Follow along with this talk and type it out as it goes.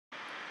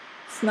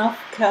Snuff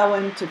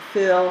Cohen to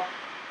Phil,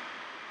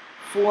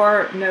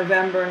 4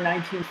 November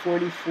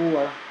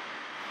 1944.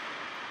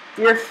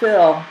 Dear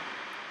Phil,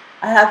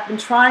 I have been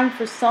trying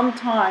for some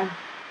time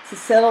to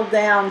settle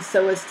down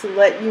so as to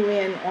let you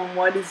in on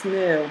what is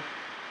new.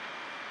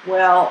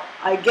 Well,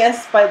 I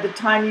guess by the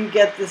time you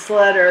get this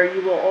letter,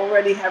 you will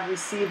already have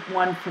received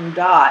one from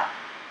Dot.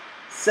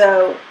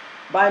 So,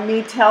 by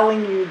me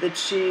telling you that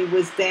she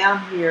was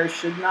down here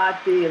should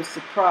not be of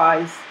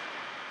surprise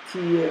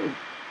to you.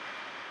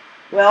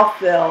 Well,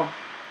 Phil,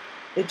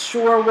 it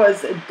sure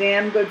was a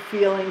damn good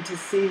feeling to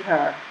see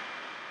her.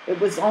 It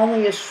was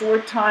only a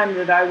short time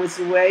that I was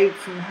away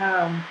from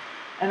home,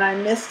 and I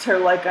missed her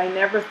like I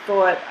never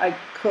thought I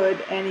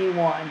could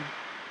anyone.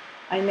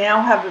 I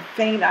now have a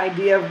faint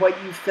idea of what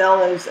you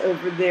fellows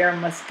over there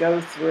must go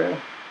through.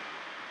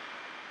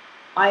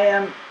 I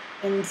am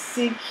in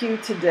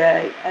CQ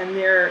today, and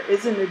there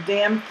isn't a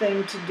damn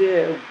thing to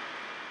do.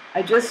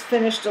 I just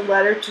finished a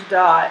letter to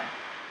Dot,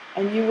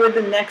 and you were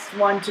the next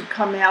one to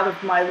come out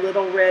of my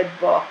little red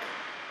book.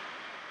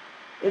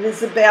 It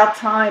is about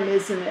time,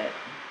 isn't it?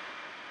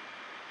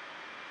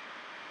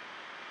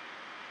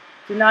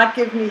 Do not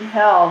give me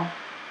hell,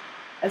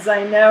 as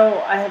I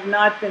know I have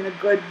not been a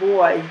good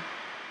boy,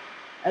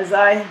 as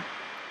I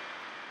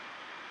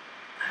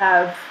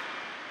have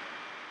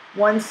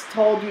once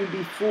told you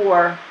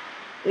before.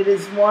 It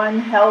is one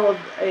hell of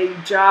a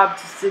job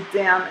to sit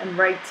down and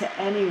write to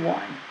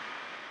anyone.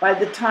 By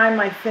the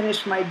time I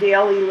finish my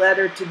daily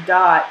letter to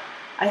Dot,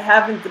 I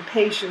haven't the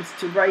patience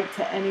to write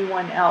to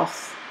anyone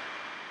else.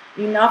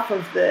 Enough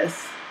of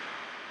this,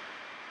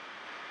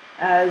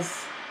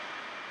 as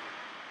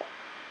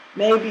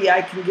maybe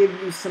I can give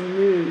you some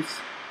news.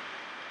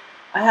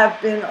 I have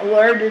been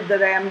alerted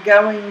that I am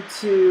going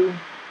to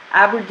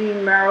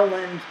Aberdeen,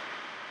 Maryland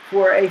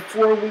for a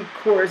 4-week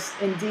course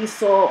in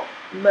diesel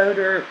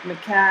motor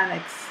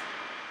mechanics.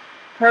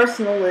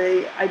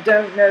 Personally, I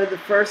don't know the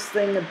first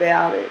thing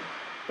about it,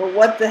 but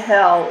what the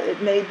hell,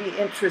 it may be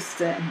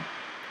interesting.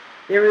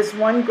 There is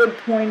one good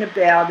point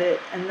about it,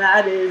 and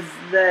that is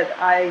that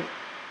I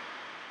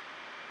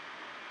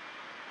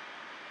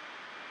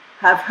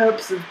have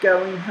hopes of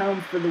going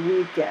home for the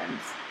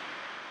weekends.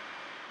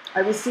 I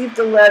received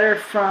a letter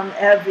from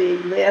Evie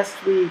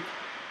last week,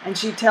 and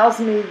she tells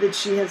me that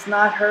she has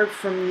not heard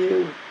from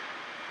you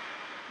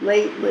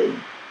lately.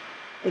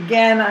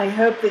 Again, I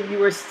hope that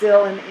you are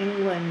still in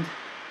England.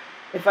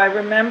 If I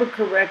remember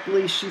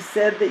correctly, she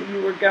said that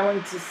you were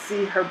going to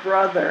see her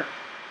brother.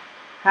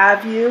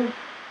 Have you?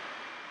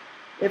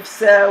 If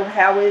so,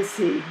 how is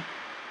he?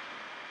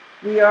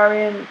 We are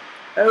in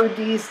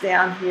ODs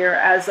down here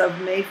as of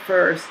May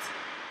 1st,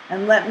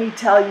 and let me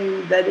tell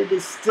you that it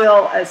is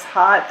still as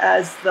hot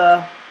as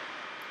the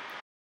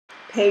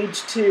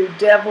page 2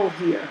 devil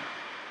here.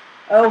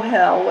 Oh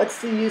hell, what's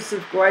the use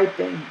of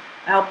griping?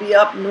 I'll be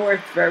up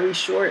north very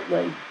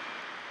shortly.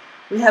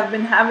 We have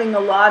been having a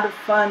lot of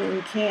fun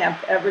in camp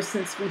ever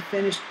since we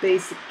finished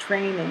basic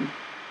training.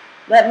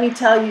 Let me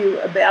tell you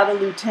about a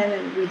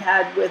lieutenant we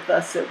had with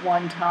us at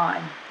one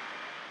time.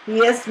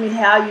 He asked me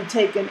how you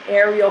take an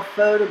aerial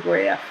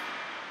photograph.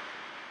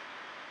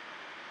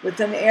 With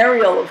an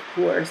aerial, of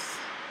course.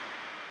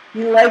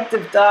 He liked to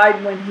have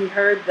died when he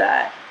heard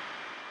that.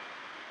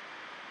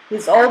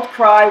 His old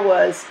cry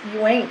was,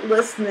 "You ain't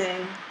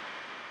listening.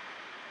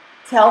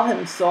 Tell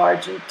him,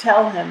 Sergeant,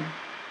 tell him."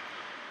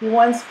 He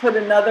once put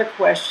another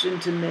question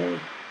to me.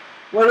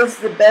 What is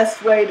the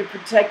best way to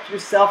protect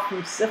yourself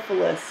from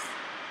syphilis?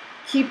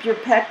 Keep your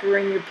pecker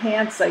in your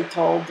pants, I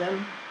told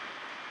him.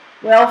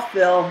 Well,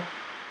 Phil,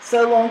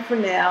 so long for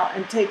now,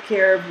 and take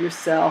care of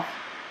yourself.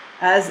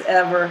 As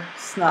ever,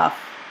 Snuff.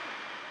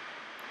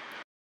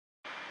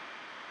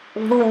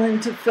 Evelyn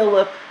to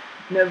Philip,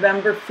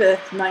 November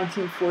 5th,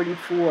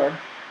 1944.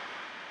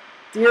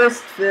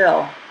 Dearest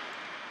Phil,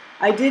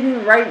 I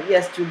didn't write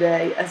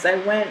yesterday as I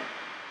went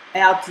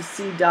out to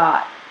see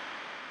Dot.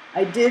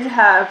 I did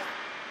have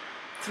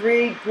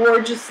 3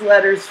 gorgeous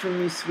letters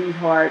from you,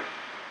 sweetheart,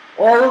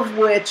 all of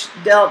which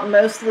dealt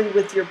mostly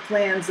with your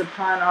plans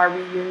upon our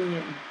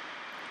reunion.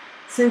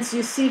 Since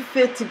you see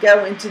fit to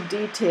go into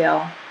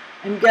detail,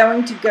 I'm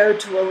going to go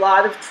to a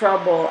lot of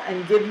trouble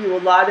and give you a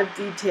lot of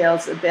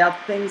details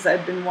about things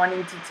I've been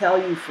wanting to tell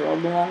you for a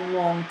long,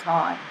 long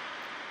time.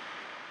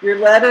 Your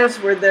letters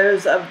were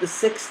those of the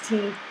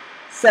 16th,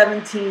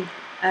 17th,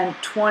 and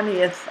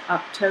 20th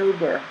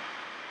October.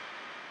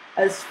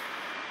 As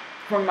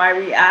for my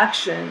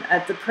reaction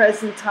at the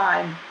present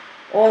time,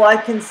 all I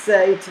can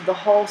say to the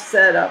whole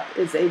setup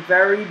is a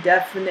very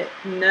definite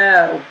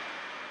no.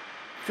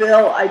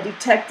 Phil, I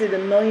detected a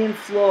million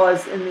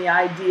flaws in the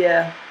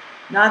idea.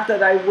 Not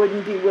that I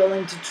wouldn't be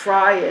willing to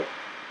try it,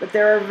 but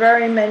there are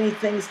very many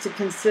things to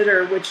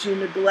consider which you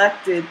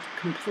neglected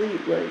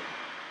completely.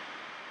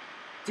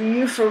 Do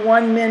you for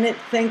 1 minute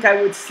think I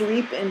would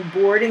sleep in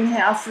boarding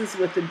houses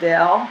with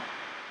Adele?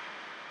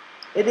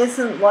 It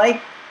isn't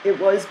like it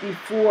was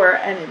before,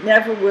 and it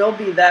never will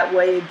be that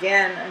way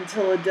again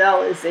until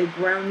Adele is a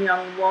grown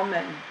young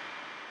woman.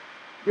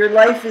 Your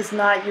life is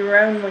not your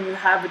own when you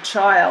have a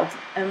child,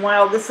 and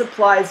while this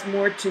applies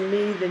more to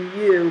me than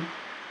you,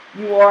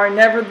 you are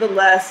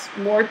nevertheless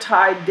more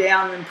tied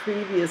down than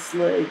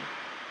previously.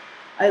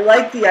 I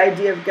like the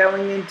idea of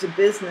going into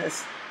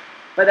business,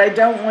 but I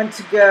don't want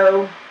to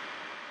go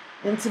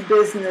into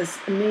business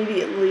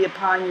immediately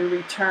upon your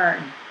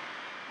return.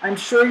 I'm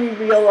sure you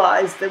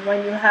realize that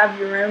when you have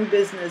your own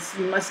business,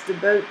 you must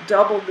devote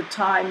double the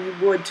time you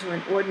would to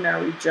an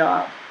ordinary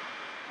job.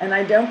 And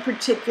I don't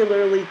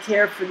particularly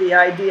care for the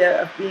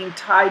idea of being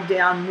tied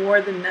down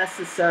more than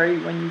necessary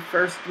when you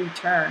first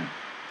return.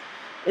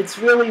 It's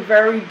really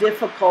very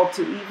difficult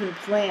to even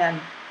plan,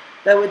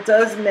 though it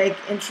does make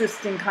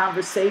interesting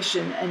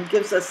conversation and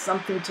gives us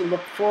something to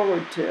look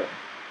forward to.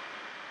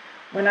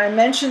 When I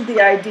mentioned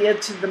the idea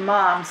to the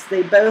moms,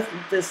 they both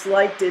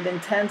disliked it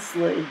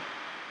intensely.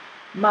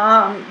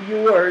 Mom,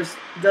 yours,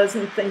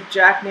 doesn't think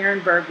Jack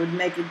Nierenberg would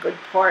make a good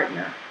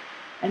partner,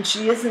 and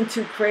she isn't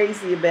too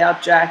crazy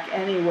about Jack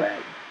anyway.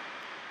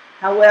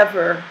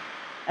 However,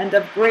 and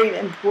of great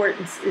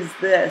importance is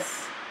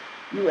this,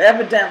 you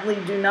evidently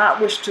do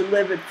not wish to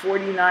live at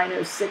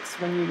 4906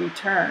 when you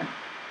return.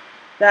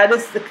 That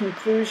is the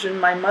conclusion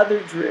my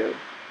mother drew.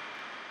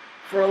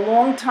 For a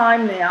long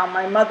time now,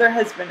 my mother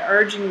has been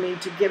urging me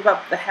to give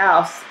up the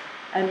house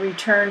and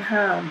return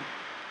home.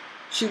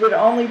 She would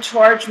only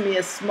charge me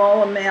a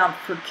small amount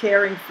for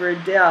caring for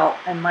Adele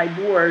and my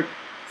board,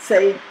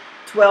 say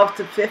 $12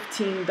 to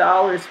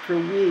 $15 per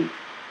week,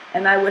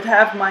 and I would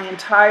have my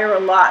entire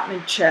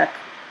allotment check,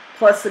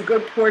 plus a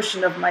good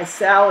portion of my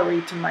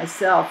salary to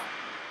myself,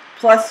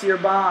 plus your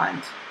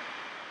bond.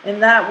 In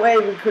that way,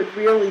 we could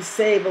really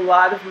save a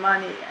lot of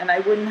money, and I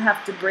wouldn't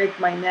have to break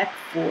my neck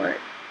for it.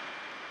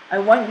 I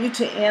want you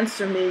to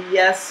answer me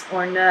yes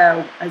or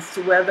no as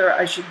to whether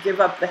I should give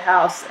up the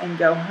house and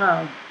go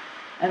home,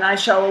 and I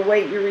shall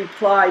await your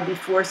reply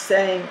before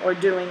saying or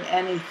doing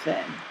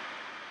anything.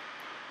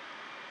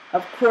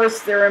 Of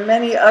course, there are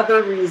many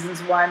other reasons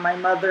why my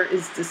mother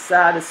is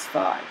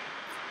dissatisfied.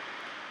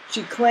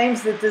 She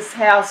claims that this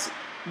house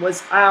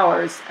was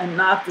ours and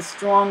not the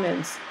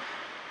Strongans,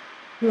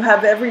 who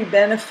have every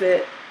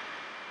benefit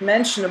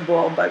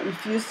mentionable but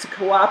refuse to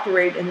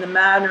cooperate in the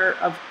matter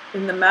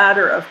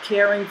of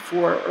caring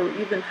for or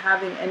even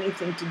having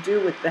anything to do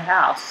with the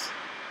house.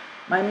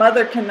 My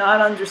mother cannot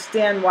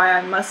understand why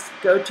I must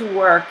go to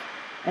work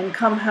and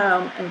come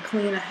home and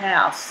clean a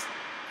house.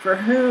 For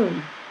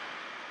whom?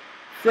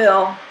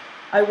 Phil,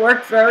 I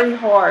worked very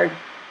hard,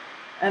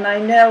 and I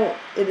know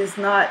it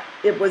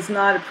was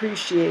not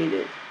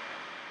appreciated.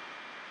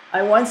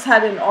 I once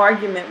had an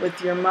argument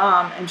with your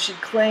mom, and she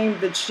claimed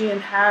that she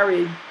and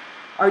Harry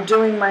are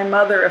doing my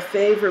mother a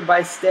favor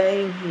by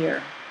staying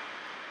here.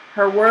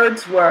 Her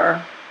words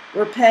were,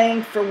 "We're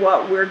paying for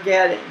what we're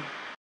getting."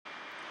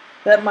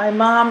 That my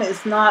mom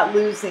is not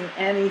losing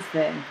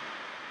anything.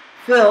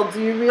 Phil,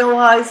 do you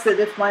realize that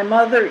if my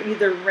mother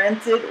either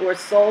rented or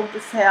sold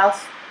this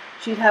house,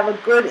 she'd have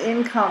a good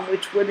income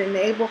which would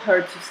enable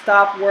her to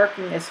stop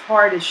working as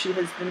hard as she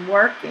has been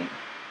working?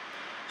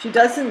 She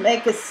doesn't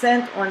make a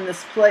cent on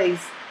this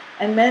place,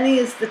 and many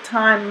is the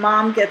time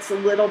Mom gets a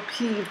little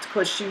peeved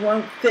because she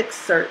won't fix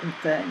certain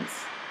things.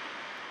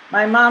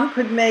 My mom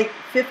could make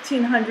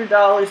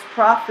 $1,500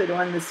 profit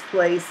on this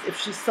place if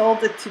she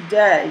sold it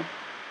today,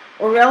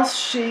 or else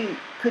she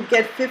could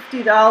get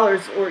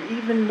 $50 or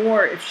even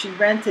more if she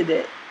rented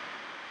it.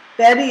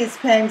 Betty is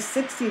paying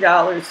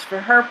 $60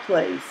 for her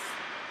place.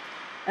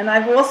 And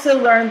I've also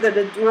learned that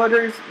a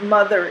daughter's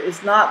mother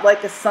is not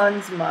like a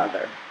son's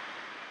mother.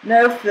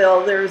 No,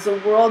 Phil, there is a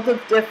world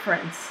of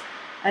difference,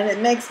 and it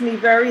makes me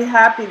very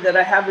happy that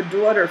I have a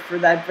daughter for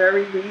that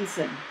very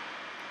reason.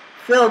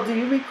 Phil, do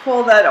you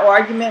recall that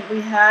argument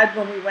we had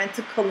when we went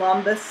to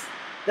Columbus,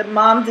 that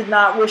Mom did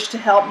not wish to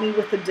help me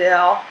with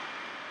Adele?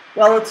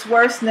 Well, it's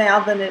worse now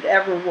than it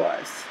ever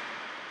was.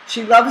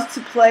 She loves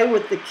to play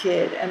with the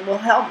kid and will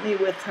help me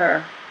with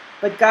her,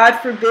 but God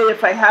forbid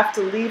if I have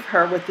to leave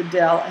her with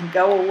Adele and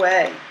go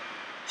away.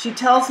 She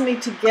tells me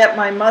to get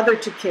my mother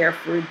to care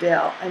for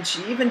Adele, and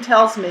she even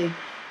tells me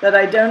that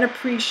I don't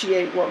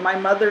appreciate what my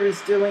mother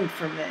is doing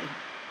for me.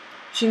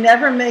 She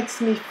never makes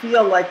me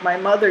feel like my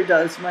mother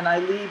does when I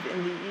leave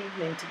in the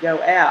evening to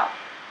go out.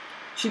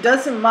 She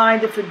doesn't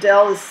mind if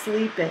Adele is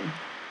sleeping,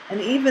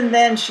 and even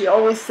then she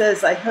always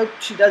says I hope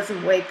she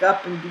doesn't wake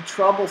up and be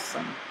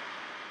troublesome.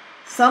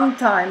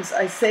 Sometimes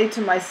I say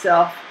to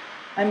myself,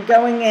 I'm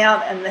going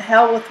out and the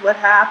hell with what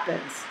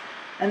happens,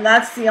 and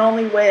that's the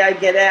only way I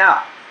get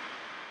out.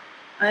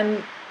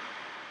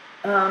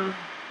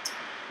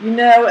 You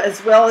know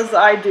as well as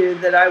I do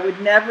that I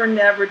would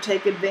never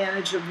take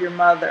advantage of your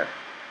mother.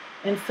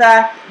 In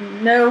fact,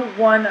 no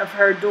one of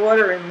her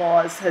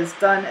daughter-in-laws has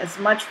done as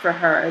much for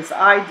her as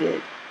I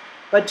did.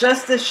 But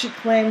just as she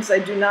claims I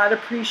do not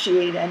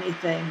appreciate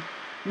anything,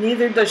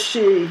 neither does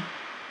she.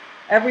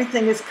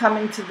 Everything is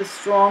coming to the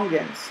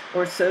Strongans,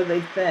 or so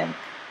they think.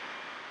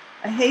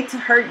 I hate to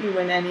hurt you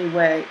in any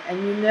way, and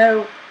you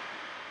know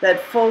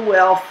that full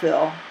well,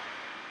 Phil.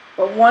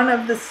 But one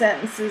of the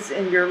sentences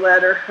in your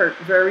letter hurt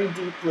very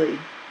deeply.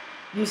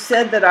 You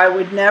said that I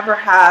would never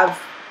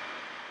have,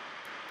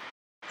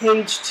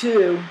 page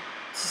 2,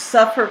 to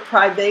suffer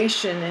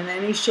privation in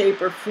any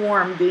shape or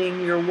form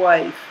being your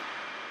wife.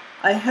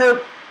 I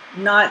hope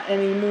not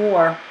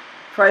anymore,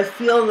 for I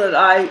feel that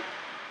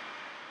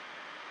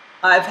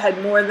I've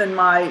had more than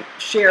my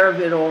share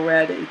of it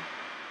already.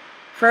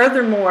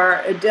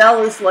 Furthermore,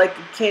 Adele is like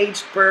a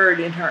caged bird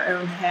in her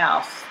own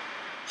house.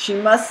 She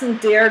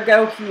mustn't dare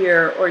go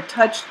here or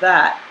touch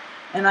that,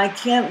 and I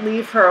can't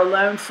leave her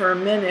alone for a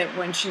minute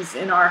when she's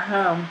in our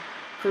home,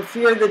 for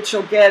fear that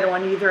she'll get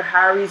on either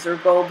Harry's or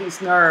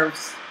Goldie's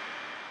nerves.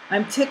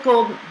 I'm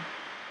tickled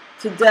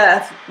to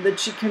death that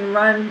she can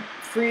run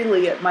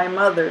freely at my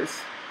mother's.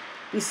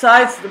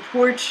 Besides, the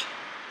porch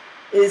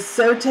is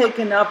so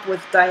taken up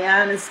with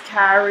Diana's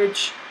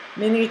carriage,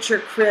 miniature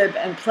crib,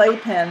 and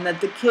playpen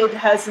that the kid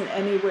hasn't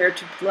anywhere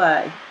to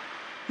play.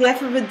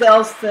 Half of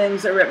Adele's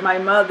things are at my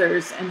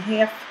mother's and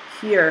half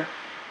here,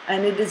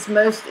 and it is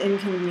most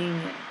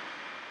inconvenient.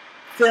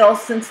 Phil,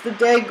 since the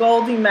day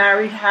Goldie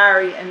married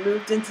Harry and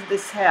moved into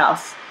this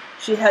house,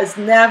 she has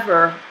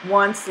never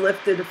once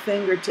lifted a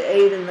finger to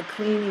aid in the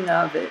cleaning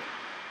of it.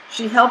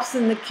 She helps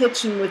in the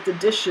kitchen with the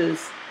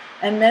dishes,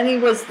 and many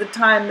was the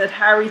time that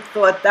Harry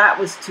thought that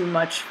was too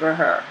much for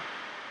her.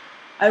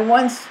 I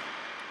once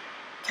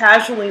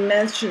casually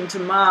mentioned to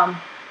Mom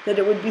that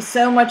it would be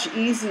so much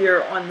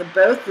easier on the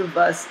both of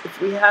us if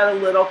we had a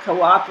little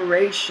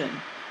cooperation,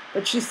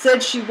 but she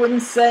said she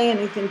wouldn't say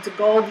anything to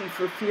Goldie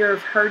for fear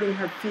of hurting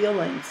her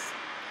feelings.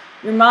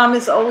 Your mom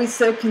is always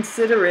so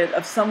considerate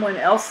of someone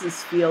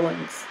else's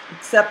feelings,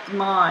 except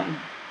mine.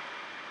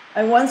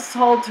 I once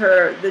told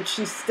her that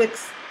she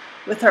sticks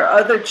with her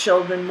other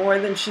children more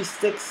than she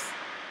sticks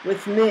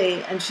with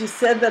me, and she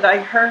said that I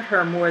hurt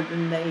her more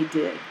than they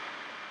did.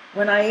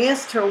 When I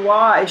asked her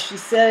why, she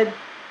said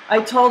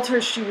I told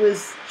her she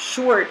was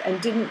short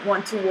and didn't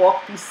want to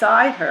walk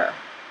beside her.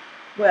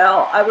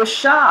 Well, I was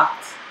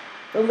shocked.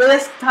 The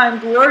last time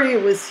Gloria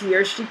was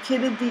here, she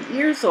kidded the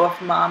ears off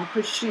Mom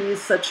because she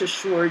is such a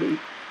shorty,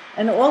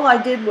 and all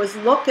I did was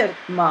look at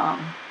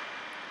Mom.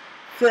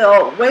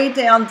 Phil, way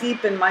down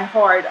deep in my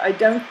heart, I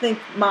don't think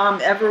Mom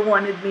ever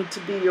wanted me to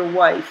be your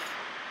wife.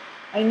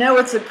 I know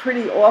it's a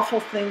pretty awful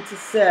thing to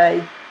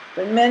say,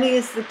 but many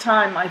is the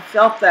time I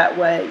felt that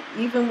way,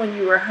 even when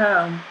you were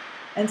home,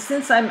 and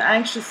since I'm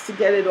anxious to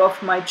get it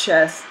off my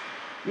chest,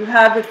 you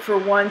have it for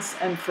once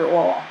and for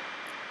all.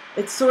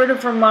 It sort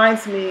of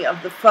reminds me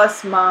of the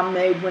fuss Mom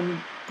made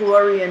when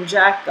Gloria and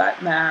Jack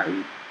got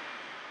married.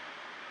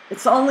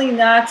 It's only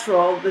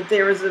natural that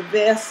there is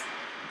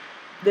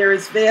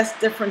vast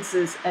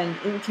differences and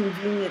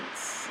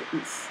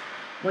inconveniences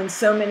when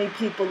so many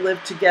people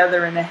live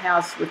together in a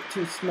house with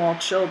two small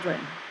children.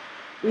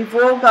 We've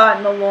all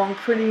gotten along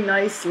pretty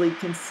nicely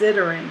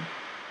considering,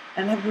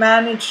 and have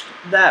managed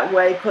that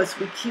way because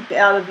we keep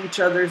out of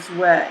each other's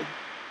way.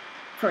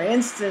 For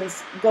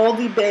instance,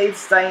 Goldie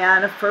bathes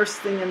Diana first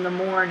thing in the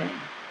morning.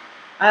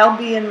 I'll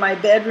be in my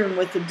bedroom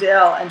with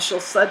Adele and she'll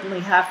suddenly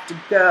have to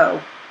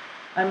go.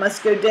 I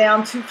must go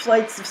down 2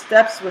 flights of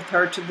steps with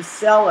her to the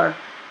cellar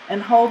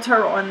and hold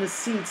her on the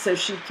seat so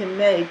she can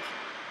make,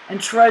 and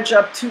trudge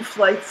up 2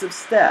 flights of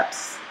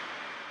steps.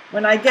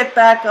 When I get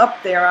back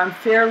up there, I'm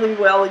fairly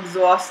well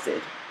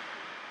exhausted.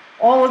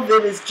 All of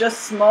it is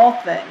just small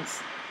things,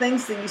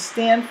 things that you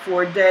stand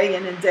for day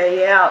in and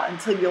day out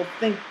until you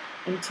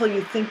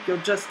think you'll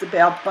just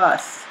about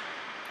bust.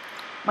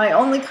 My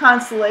only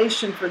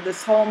consolation for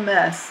this whole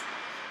mess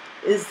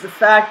is the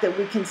fact that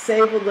we can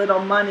save a little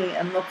money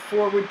and look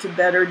forward to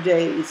better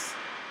days.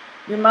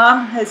 Your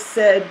mom has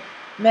said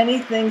many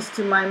things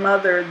to my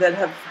mother that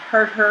have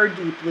hurt her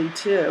deeply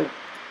too.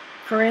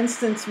 For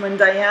instance, when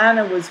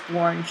Diana was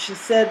born, she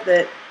said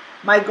that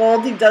my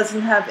Goldie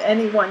doesn't have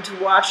anyone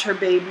to wash her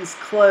baby's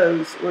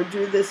clothes or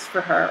do this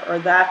for her or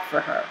that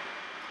for her.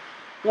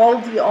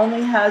 Goldie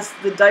only has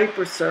the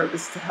diaper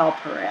service to help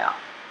her out.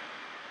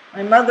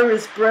 My mother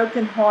is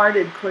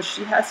broken-hearted because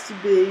she has to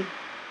be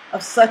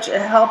of such a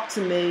help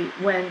to me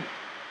when,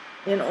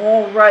 in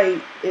all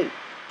right, it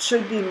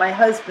should be my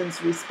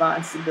husband's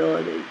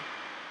responsibility.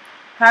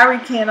 Harry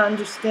can't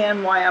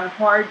understand why I'm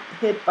hard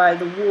hit by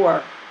the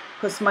war,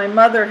 because my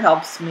mother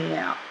helps me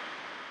out.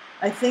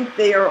 I think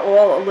they are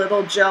all a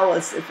little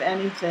jealous, if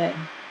anything.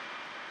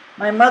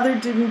 My mother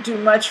didn't do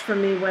much for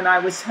me when I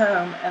was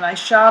home, and I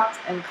shopped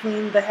and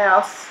cleaned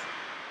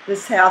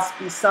this house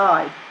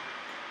beside.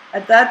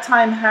 At that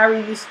time,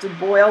 Harry used to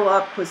boil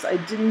up because I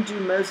didn't do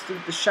most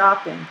of the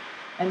shopping,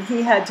 and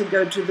he had to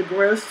go to the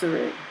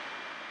grocery.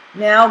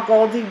 Now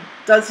Goldie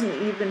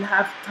doesn't even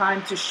have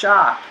time to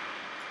shop.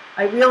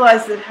 I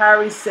realize that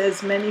Harry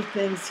says many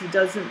things he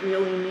doesn't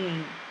really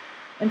mean.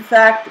 In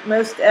fact,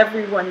 most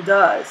everyone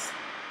does.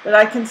 But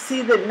I can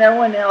see that no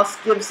one else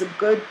gives a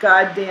good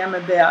goddamn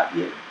about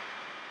you.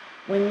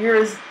 When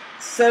you're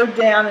so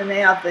down and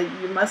out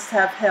that you must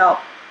have help,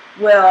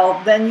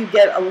 well, then you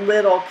get a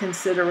little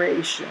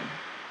consideration.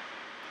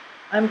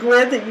 I'm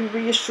glad that you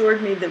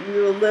reassured me that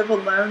we will live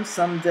alone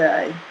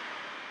someday,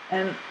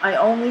 and I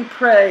only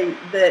pray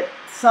that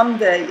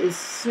someday is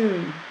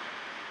soon.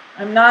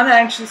 I'm not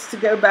anxious to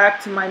go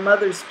back to my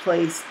mother's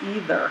place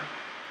either.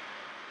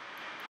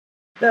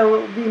 though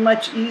it will be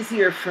much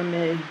easier for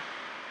me.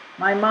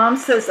 My mom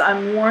says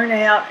I'm worn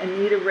out and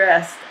need a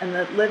rest, and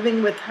that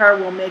living with her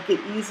will make it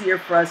easier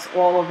for us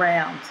all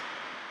around.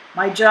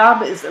 My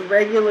job is a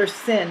regular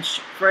cinch,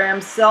 for I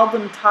am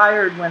seldom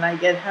tired when I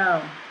get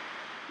home.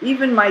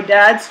 Even my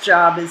dad's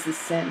job is a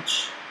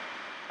cinch.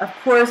 Of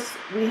course,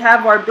 we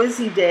have our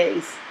busy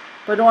days,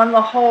 but on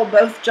the whole,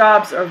 both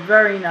jobs are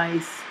very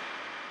nice.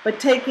 But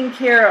taking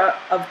care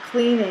of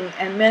cleaning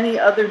and many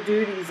other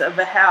duties of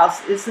a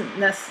house isn't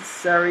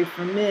necessary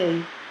for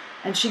me,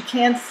 and she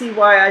can't see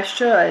why I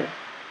should.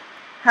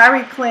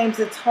 Harry claims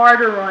it's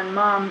harder on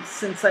Mom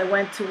since I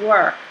went to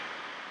work.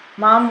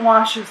 Mom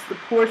washes the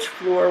porch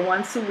floor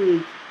once a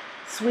week,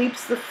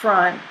 sweeps the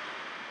front,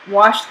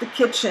 washes the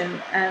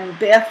kitchen and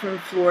bathroom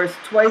floors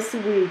twice a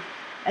week,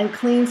 and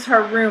cleans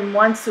her room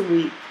once a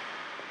week.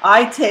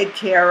 I take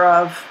care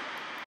of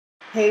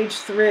page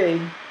 3,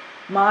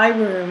 my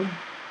room,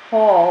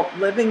 hall,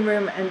 living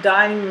room, and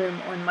dining room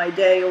on my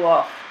day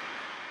off.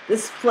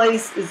 This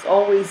place is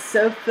always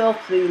so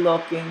filthy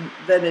looking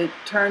that it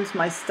turns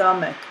my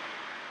stomach.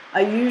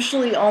 I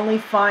usually only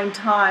find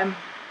time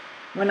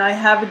when I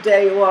have a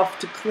day off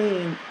to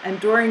clean, and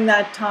during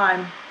that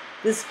time,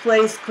 this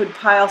place could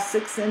pile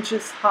 6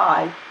 inches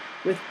high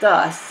with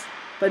dust,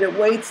 but it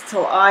waits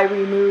till I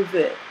remove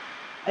it.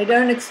 I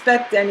don't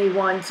expect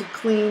anyone to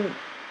clean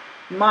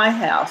my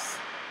house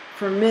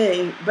for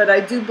me, but I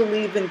do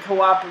believe in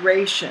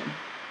cooperation.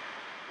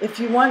 If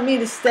you want me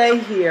to stay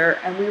here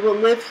and we will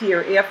live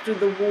here after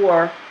the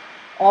war,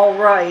 all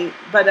right,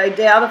 but I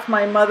doubt if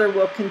my mother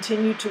will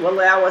continue to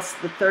allow us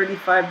the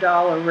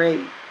 $35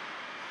 rate.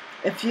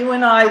 If you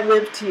and I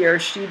lived here,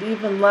 she'd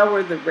even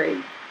lower the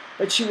rate,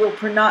 but she will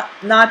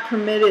not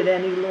permit it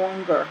any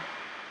longer.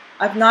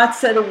 I've not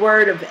said a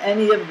word of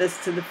any of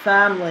this to the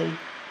family,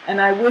 and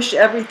I wish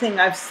everything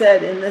I've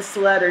said in this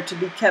letter to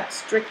be kept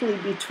strictly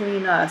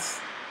between us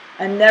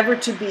and never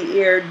to be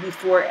aired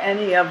before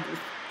any of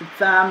the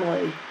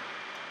family.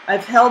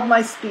 I've held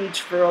my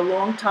speech for a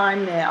long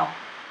time now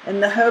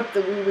in the hope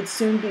that we would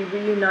soon be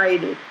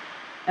reunited,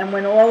 and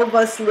when all of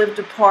us lived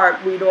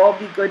apart, we'd all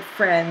be good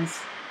friends,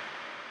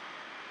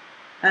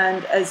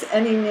 and as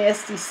any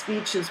nasty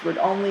speeches would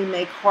only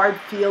make hard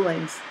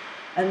feelings,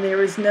 and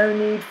there is no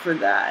need for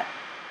that.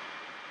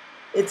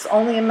 It's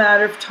only a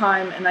matter of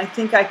time, and I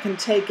think I can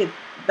take it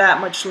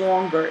that much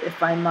longer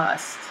if I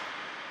must.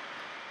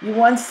 You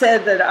once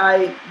said that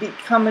I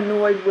become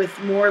annoyed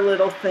with more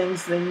little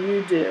things than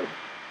you do.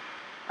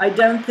 I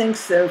don't think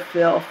so,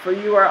 Phil, for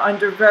you are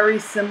under very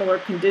similar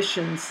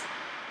conditions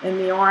in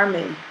the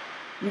Army.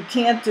 You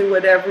can't do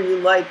whatever you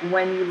like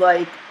when you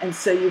like, and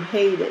so you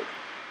hate it.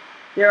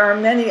 There are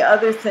many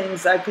other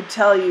things I could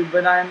tell you,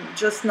 but I'm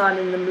just not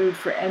in the mood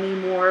for any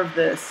more of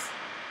this.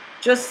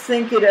 Just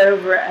think it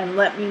over and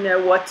let me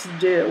know what to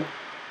do.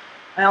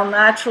 I'll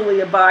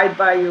naturally abide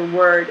by your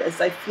word,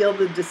 as I feel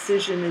the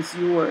decision is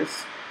yours.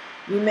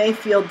 You may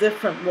feel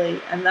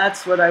differently, and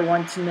that's what I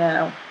want to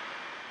know.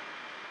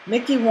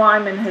 Mickey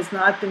Wyman has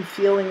not been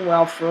feeling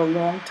well for a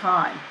long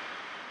time.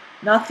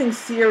 Nothing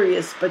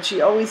serious, but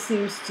she always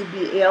seems to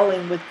be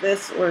ailing with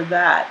this or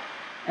that,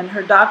 and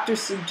her doctor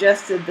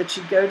suggested that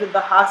she go to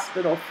the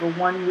hospital for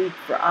 1 week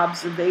for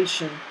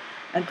observation,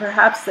 and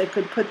perhaps they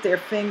could put their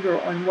finger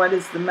on what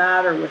is the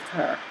matter with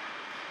her.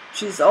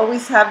 She's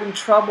always having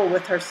trouble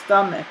with her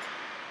stomach,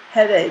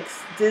 headaches,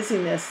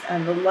 dizziness,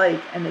 and the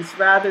like, and is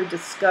rather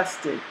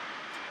disgusted.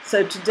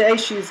 So today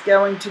she's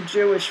going to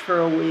Jewish for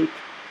a week,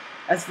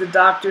 as the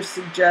doctor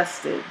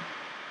suggested.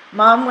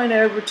 Mom went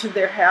over to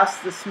their house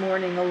this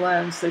morning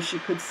alone so she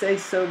could say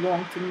so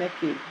long to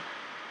Mickey.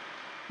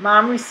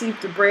 Mom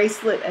received a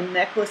bracelet and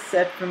necklace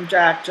set from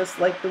Jack, just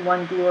like the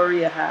one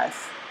Gloria has.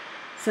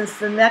 Since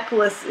the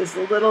necklace is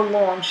a little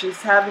long,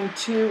 she's having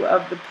 2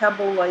 of the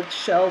pebble-like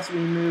shells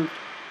removed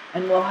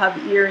and will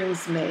have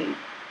earrings made.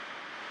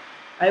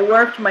 I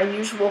worked my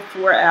usual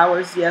 4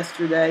 hours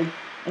yesterday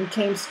and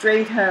came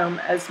straight home,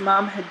 as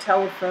Mom had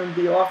telephoned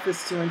the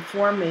office to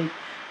inform me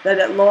that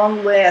at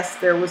long last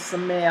there was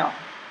some mail.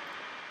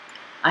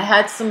 I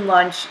had some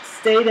lunch,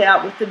 stayed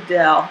out with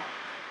Adele,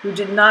 who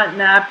did not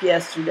nap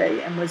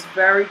yesterday and was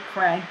very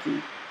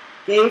cranky,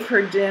 gave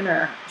her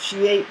dinner.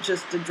 She ate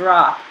just a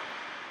drop,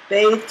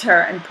 bathed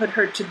her, and put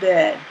her to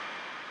bed.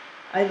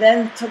 I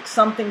then took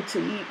something to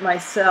eat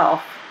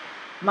myself.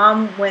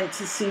 Mom went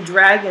to see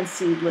Dragon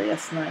Seed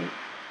last night,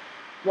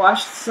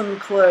 washed some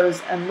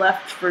clothes, and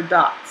left for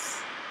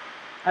Doc's.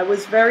 I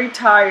was very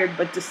tired,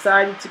 but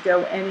decided to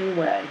go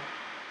anyway.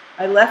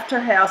 I left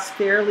her house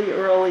fairly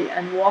early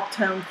and walked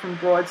home from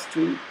Broad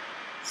Street,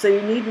 so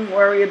you needn't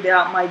worry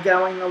about my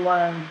going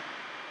alone.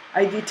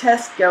 I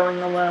detest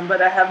going alone,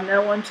 but I have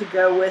no one to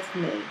go with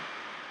me.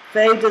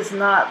 Faye does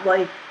not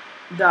like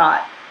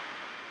Dot.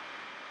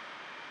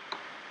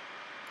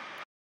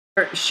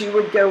 She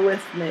would go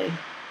with me.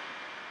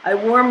 I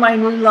wore my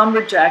new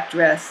lumberjack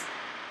dress,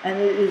 and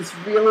it is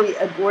really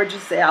a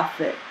gorgeous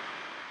outfit.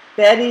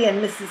 Betty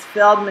and Mrs.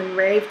 Feldman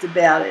raved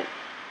about it,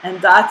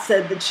 and Dot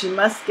said that she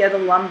must get a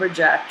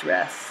lumberjack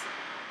dress.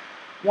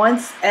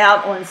 Once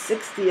out on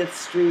 60th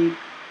Street,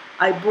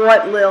 I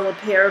bought Lil a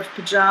pair of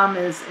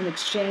pajamas in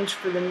exchange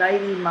for the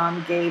nightie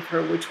Mom gave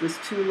her, which was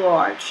too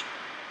large.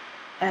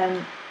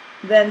 And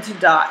then to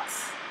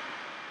Dot's.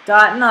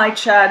 Dot and I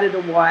chatted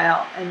a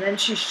while, and then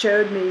she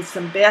showed me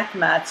some bath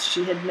mats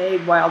she had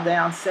made while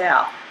down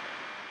south.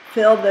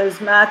 Phil, those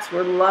mats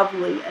were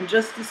lovely, and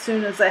just as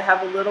soon as I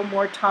have a little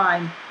more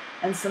time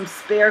and some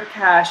spare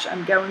cash,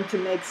 I'm going to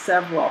make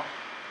several.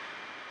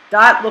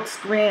 Dot looks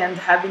grand,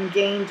 having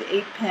gained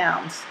 8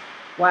 pounds,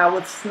 while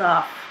with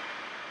snuff.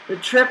 The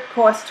trip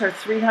cost her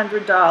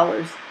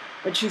 $300,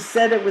 but she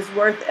said it was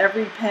worth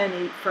every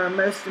penny for a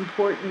most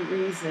important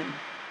reason.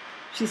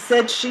 She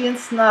said she and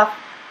Snuff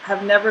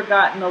have never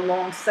gotten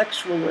along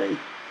sexually,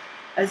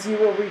 as you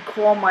will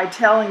recall my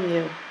telling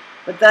you,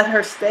 but that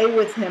her stay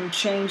with him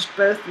changed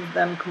both of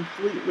them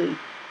completely,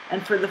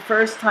 and for the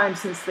first time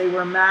since they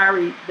were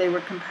married, they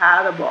were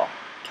compatible.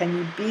 Can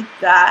you beat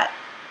that?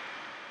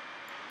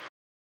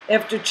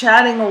 After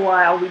chatting a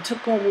while, we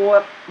took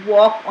a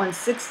walk on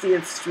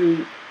 60th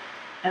Street,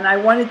 and I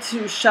wanted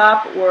to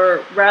shop,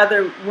 or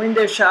rather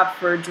window shop,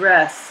 for a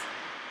dress.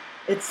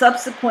 It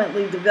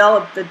subsequently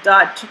developed that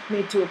Dot took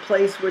me to a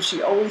place where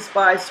she always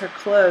buys her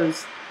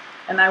clothes,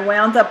 and I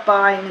wound up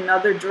buying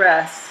another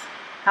dress.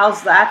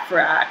 How's that for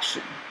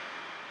action?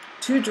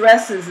 2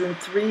 dresses in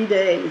 3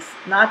 days.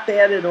 Not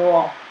bad at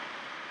all.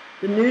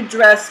 The new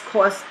dress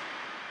cost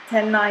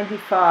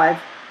 $10.95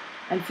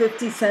 and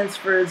 50 cents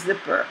for a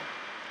zipper.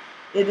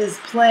 It is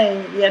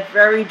plain, yet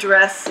very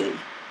dressy.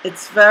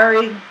 It's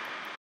very,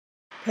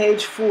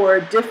 page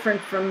 4,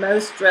 different from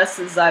most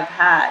dresses I've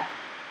had.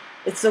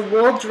 It's a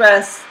wool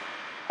dress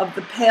of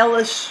the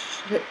palest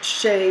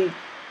shade,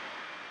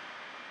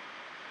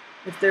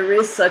 if there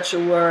is such a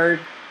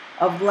word,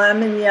 of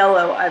lemon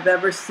yellow I've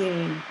ever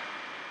seen.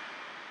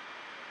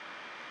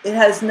 It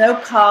has no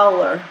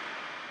collar,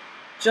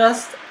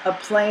 just a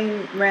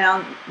plain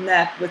round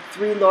neck with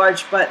 3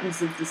 large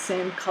buttons of the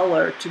same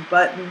color to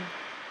button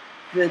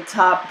the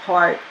top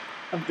part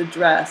of the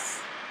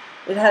dress.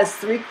 It has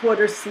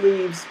 3/4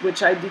 sleeves,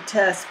 which I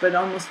detest, but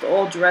almost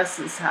all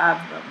dresses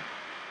have them.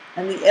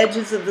 And the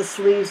edges of the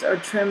sleeves are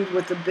trimmed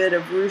with a bit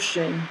of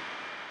ruching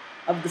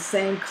of the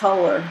same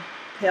color,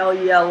 pale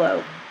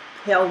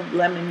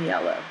lemon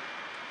yellow.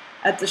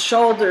 At the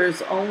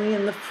shoulders, only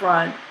in the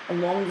front,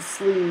 along the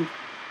sleeve,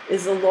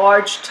 is a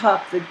large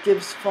tuck that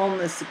gives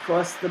fullness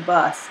across the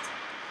bust.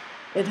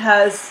 It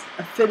has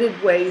a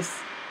fitted waist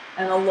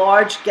and a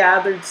large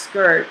gathered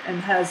skirt,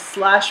 and has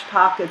slash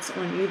pockets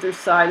on either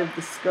side of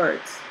the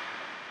skirts,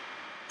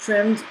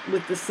 trimmed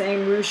with the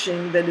same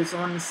ruching that is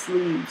on the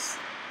sleeves.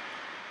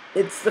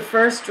 It's the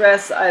first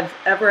dress I've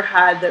ever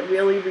had that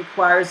really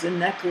requires a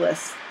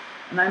necklace,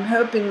 and I'm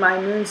hoping my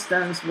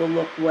moonstones will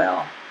look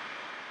well.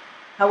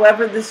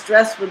 However, this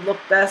dress would look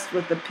best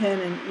with a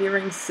pin and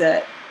earring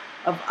set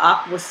of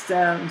aqua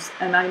stones,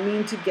 and I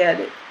mean to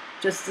get it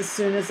just as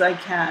soon as I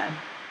can.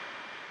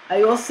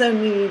 I also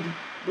need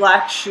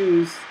black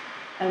shoes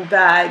and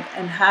bag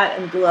and hat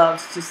and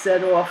gloves to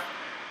set off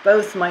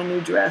both my new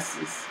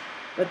dresses,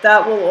 but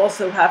that will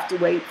also have to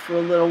wait for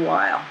a little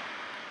while.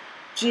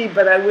 Gee,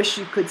 but I wish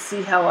you could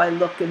see how I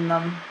look in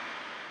them.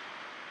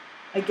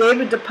 I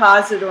gave a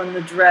deposit on the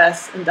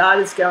dress, and Dot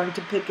is going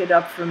to pick it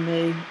up for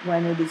me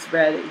when it is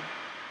ready.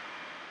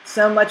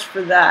 So much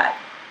for that.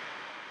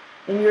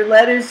 In your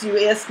letters, you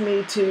asked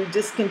me to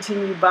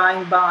discontinue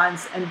buying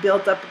bonds and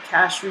built up a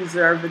cash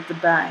reserve at the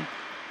bank.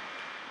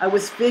 I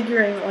was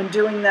figuring on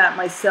doing that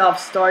myself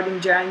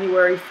starting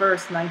January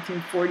 1st,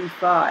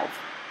 1945.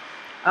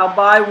 I'll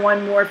buy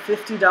one more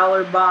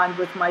 $50 bond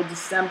with my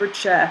December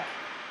check,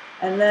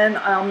 and then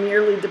I'll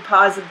merely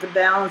deposit the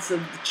balance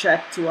of the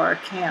check to our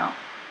account.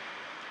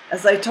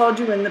 As I told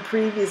you in the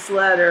previous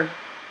letter,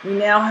 we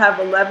now have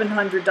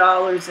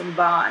 $1,100 in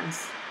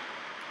bonds.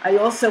 I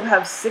also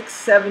have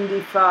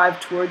 $675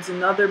 towards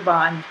another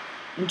bond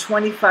in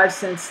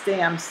 25-cent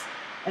stamps,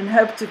 and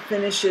hope to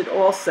finish it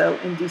also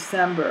in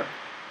December.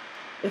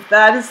 If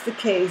that is the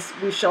case,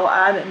 we shall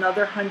add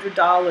another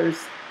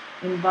 $100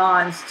 in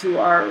bonds to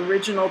our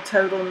original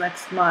total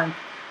next month,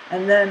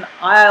 and then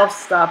I'll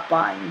stop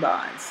buying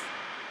bonds.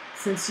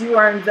 Since you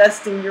are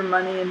investing your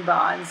money in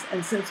bonds,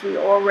 and since we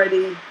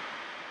already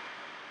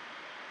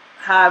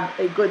have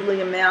a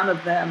goodly amount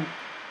of them,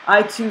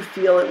 I too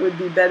feel it would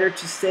be better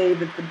to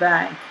save at the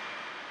bank.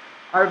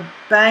 Our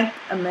bank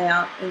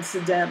account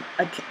incidentally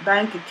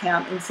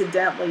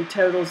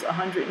totals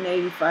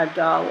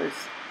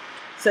 $185.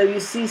 So you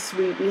see,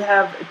 sweet, we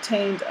have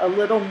attained a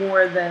little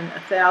more than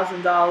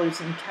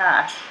 $1,000 in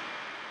cash.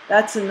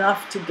 That's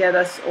enough to get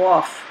us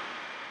off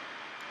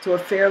to a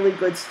fairly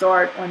good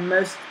start on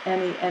most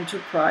any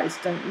enterprise,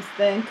 don't you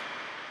think?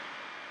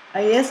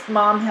 I asked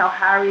Mom how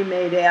Harry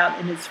made out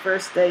in his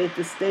first day at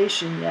the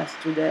station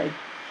yesterday,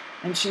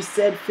 and she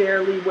said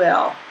fairly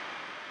well.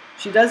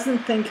 She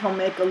doesn't think he'll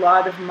make a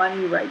lot of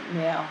money right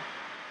now,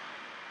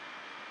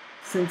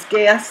 since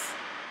gas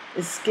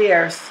is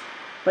scarce,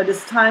 but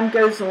as time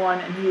goes on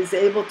and he is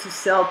able to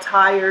sell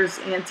tires,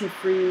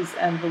 antifreeze,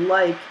 and the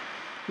like,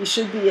 he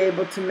should be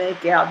able to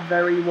make out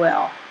very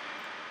well.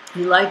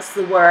 He likes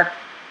the work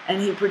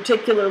and he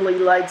particularly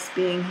likes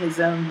being his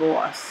own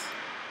boss.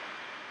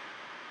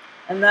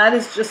 And that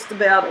is just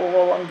about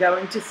all I'm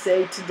going to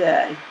say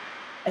today.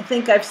 I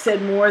think I've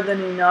said more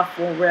than enough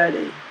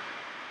already.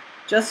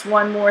 Just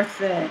one more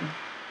thing.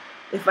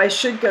 If I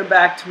should go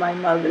back to my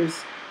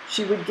mother's,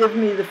 she would give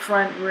me the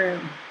front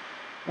room.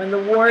 When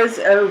the war is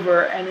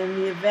over, and in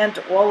the event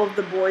all of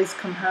the boys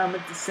come home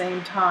at the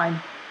same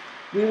time,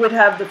 we would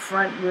have the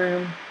front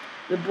room.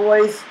 The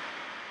boys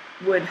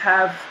would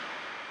have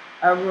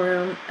a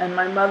room, and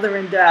my mother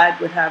and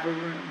dad would have a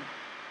room.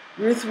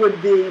 Ruth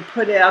would be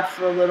put out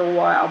for a little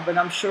while, but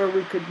I'm sure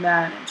we could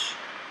manage.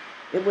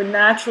 It would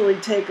naturally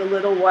take a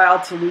little while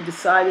till we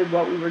decided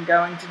what we were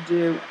going to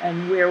do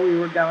and where we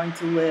were going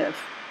to live.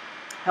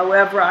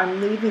 However, I'm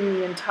leaving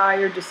the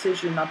entire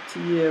decision up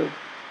to you.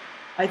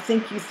 I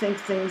think you think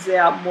things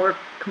out more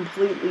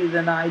completely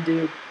than I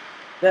do,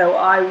 though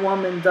I,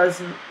 woman,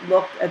 doesn't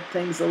look at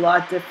things a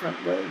lot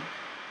differently.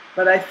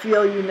 But I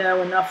feel you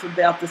know enough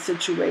about the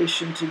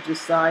situation to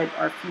decide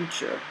our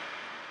future.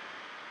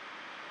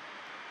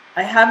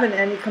 I haven't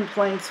any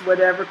complaints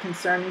whatever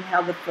concerning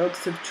how the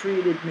folks have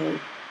treated me.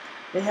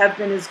 They have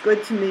been as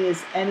good to me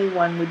as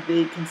anyone would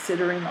be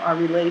considering our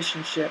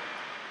relationship,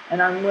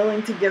 and I'm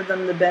willing to give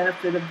them the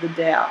benefit of the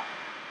doubt.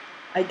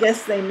 I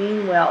guess they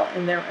mean well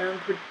in their own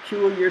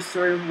peculiar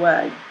sort of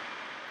way.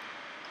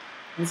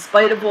 In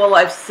spite of all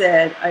I've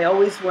said, I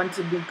always want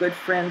to be good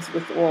friends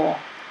with all,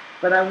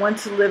 but I want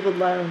to live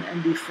alone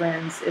and be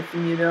friends, if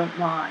you don't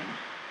mind.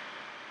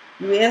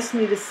 You asked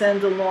me to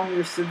send along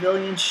your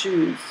civilian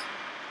shoes.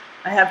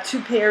 I have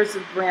 2 pairs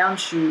of brown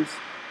shoes.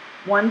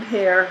 One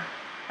pair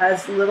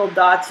has little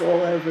dots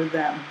all over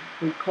them,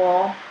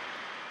 recall?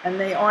 And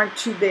they aren't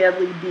too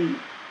badly beat.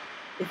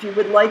 If you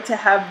would like to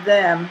have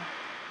them,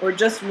 or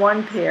just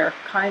one pair,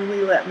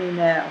 kindly let me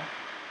know.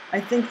 I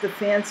think the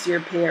fancier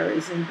pair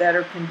is in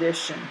better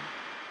condition.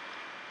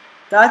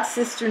 Dot's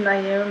sister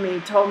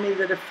Naomi told me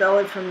that a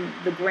fellow from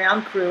the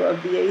ground crew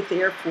of the 8th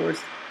Air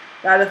Force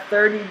got a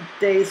 30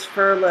 days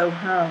furlough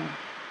home.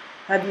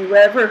 Have you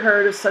ever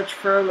heard of such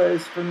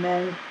furloughs for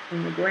men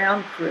in the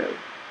ground crew?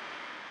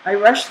 I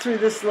rushed through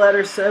this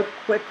letter so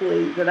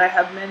quickly that I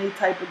have many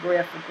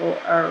typographical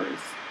errors.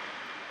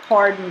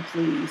 Pardon,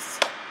 please.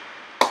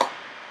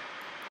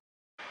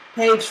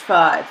 Page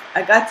 5.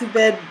 I got to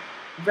bed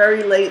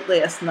very late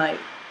last night.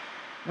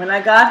 When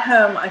I got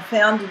home, I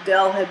found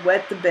Adele had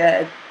wet the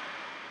bed,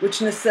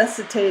 which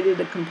necessitated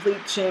a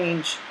complete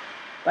change.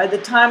 By the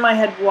time I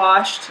had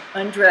washed,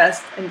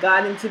 undressed, and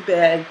got into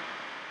bed,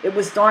 it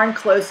was darn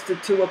close to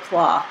 2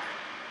 o'clock.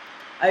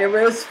 I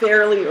arose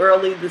fairly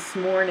early this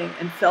morning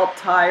and felt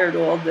tired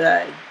all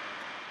day.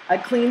 I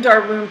cleaned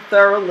our room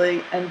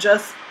thoroughly and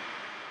just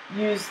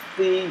used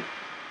the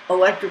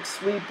electric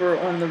sweeper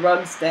on the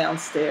rugs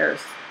downstairs.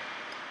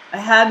 I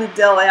had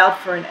Adele out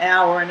for an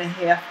hour and a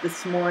half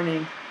this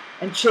morning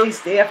and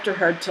chased after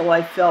her till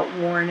I felt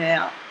worn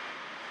out.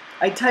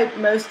 I typed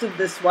most of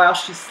this while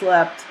she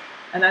slept,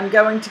 and I'm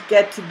going to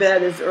get to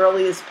bed as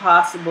early as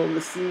possible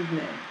this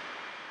evening.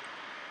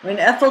 When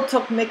Ethel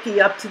took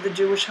Mickey up to the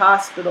Jewish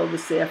hospital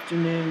this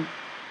afternoon,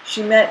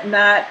 she met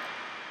Nat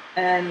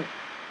and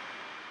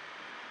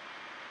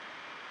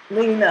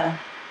Lena.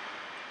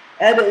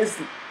 Etta is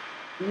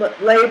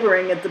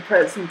laboring at the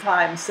present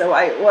time, so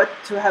I ought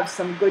to have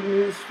some good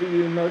news for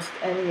you most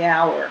any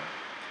hour.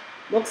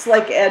 Looks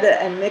like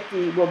Etta and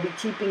Mickey will be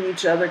keeping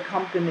each other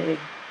company.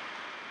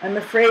 I'm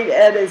afraid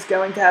Etta is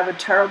going to have a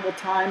terrible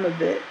time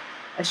of it,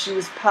 as she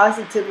was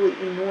positively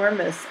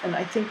enormous, and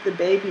I think the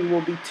baby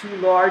will be too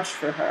large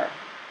for her.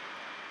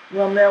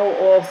 We'll know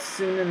all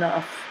soon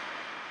enough.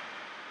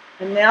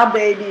 And now,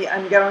 baby,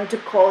 I'm going to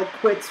call it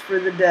quits for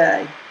the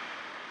day.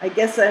 I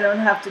guess I don't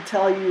have to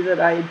tell you that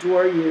I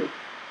adore you,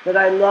 that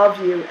I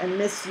love you and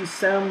miss you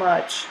so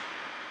much.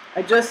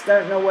 I just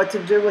don't know what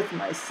to do with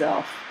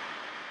myself.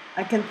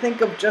 I can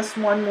think of just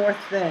one more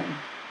thing.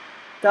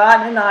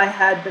 Dot and I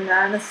had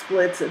banana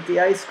splits at the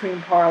ice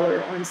cream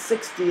parlor on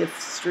 60th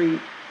Street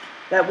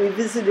that we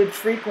visited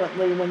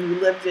frequently when you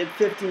lived at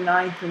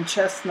 59th and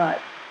Chestnut.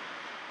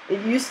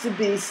 It used to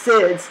be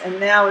Sid's, and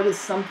now it is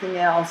something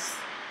else.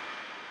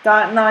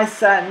 Dot and I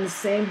sat in the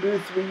same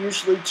booth we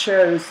usually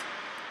chose,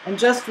 and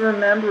just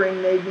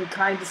remembering made me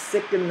kind of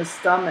sick in the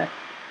stomach.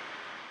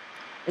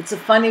 It's a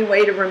funny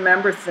way to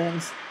remember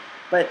things,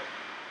 but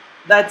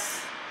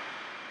that's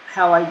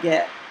how I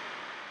get.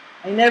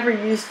 I never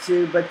used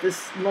to, but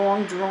this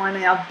long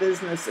drawn-out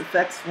business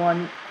affects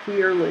one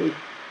queerly.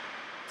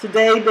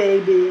 Today,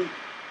 baby,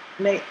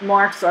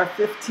 marks our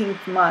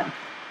 15th month.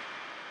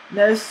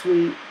 No,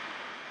 sweet,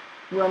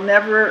 we'll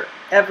never,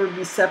 ever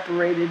be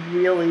separated,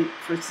 really,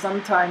 for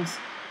sometimes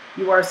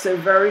you are so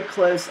very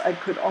close I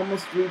could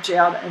almost reach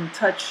out and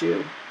touch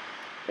you.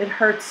 It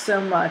hurts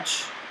so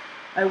much.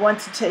 I want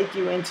to take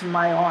you into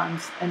my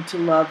arms and to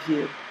love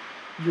you.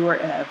 Your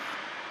Ev.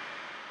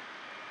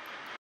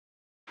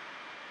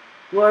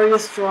 Gloria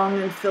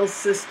Strong and Phil's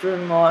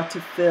sister-in-law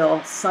to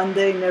Phil,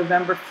 Sunday,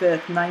 November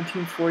 5th,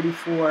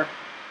 1944.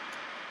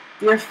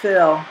 Dear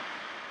Phil,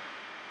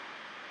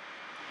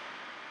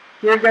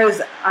 here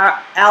goes our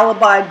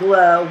alibi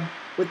glow.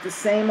 with the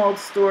same old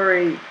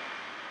story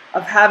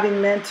of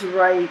having meant to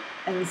write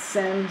and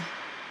send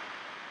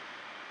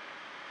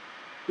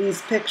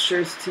these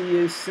pictures to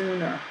you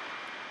sooner.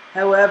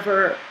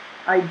 However,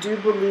 I do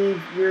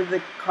believe you're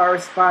the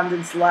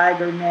correspondence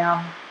lagger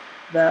now,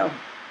 though.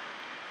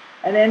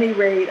 At any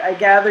rate, I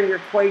gather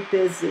you're quite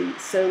busy,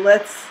 so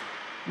let's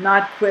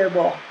not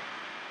quibble.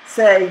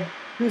 Say,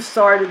 who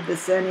started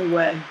this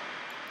anyway?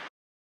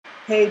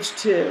 Page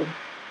 2.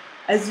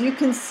 As you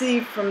can see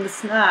from the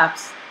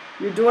snaps,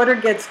 your daughter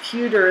gets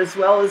cuter as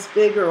well as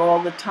bigger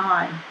all the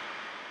time.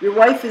 Your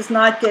wife is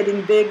not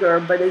getting bigger,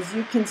 but as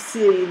you can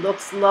see,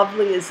 looks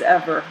lovely as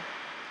ever.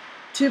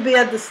 Too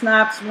bad the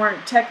snaps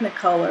weren't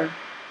Technicolor,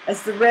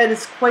 as the red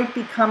is quite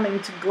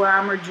becoming to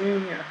Glamour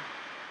Junior.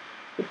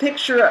 The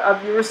picture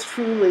of yours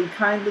truly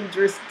kindly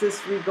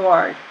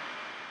disregard.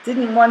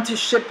 Didn't want to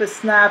ship a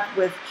snap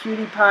with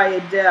Cutie Pie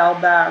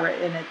Adele Barra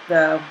in it,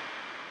 though.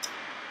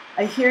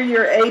 I hear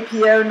your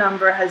APO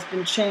number has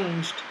been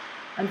changed.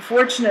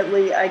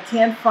 Unfortunately, I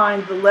can't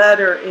find the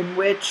letter in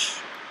which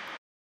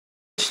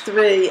page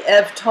 3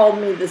 Ev told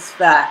me this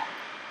fact.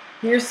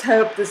 Here's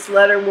hope this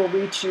letter will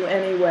reach you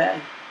anyway.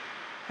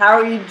 How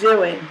are you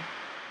doing?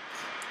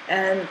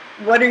 And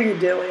what are you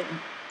doing?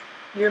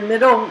 Your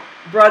middle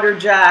brother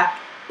Jack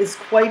is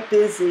quite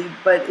busy,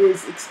 but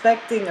is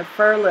expecting a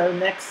furlough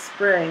next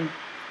spring.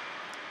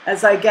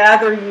 As I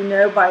gather you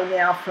know by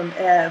now from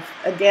Ev,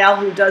 a gal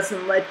who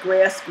doesn't let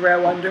grass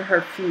grow under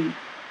her feet.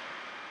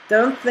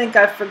 Don't think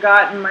I've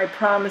forgotten my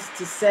promise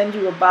to send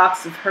you a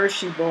box of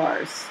Hershey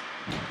bars.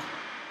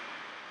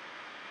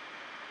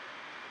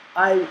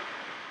 I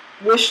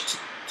wished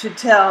to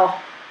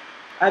tell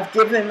I've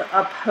given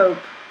up hope.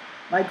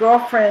 My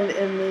girlfriend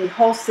in the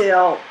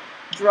wholesale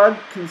drug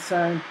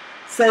concern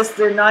says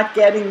they're not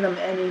getting them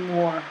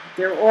anymore.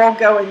 They're all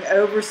going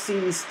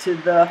overseas to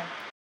the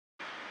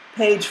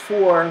page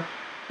 4,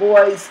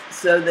 boys,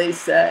 so they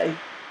say.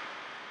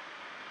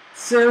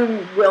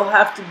 Soon we'll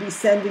have to be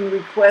sending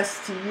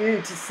requests to you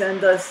to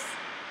send us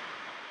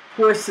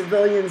poor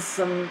civilians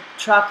some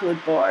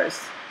chocolate bars.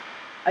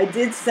 I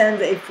did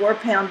send a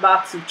 4-pound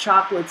box of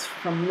chocolates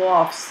from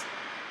Lofts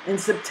in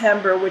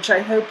September, which I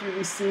hope you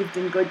received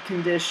in good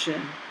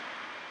condition.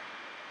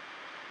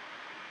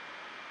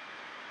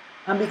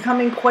 I'm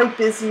becoming quite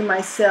busy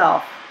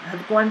myself. I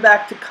have gone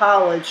back to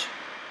college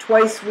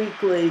twice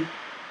weekly,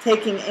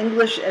 taking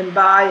English and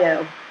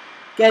bio,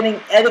 getting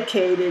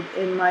educated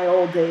in my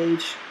old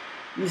age,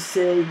 you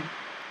see,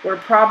 or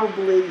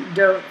probably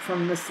don't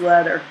from this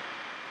letter.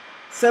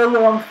 So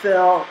long,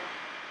 Phil.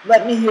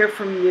 Let me hear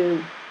from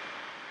you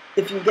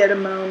if you get a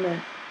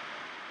moment.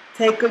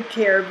 Take good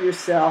care of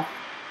yourself.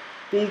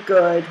 Be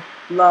good.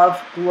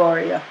 Love,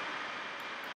 Gloria.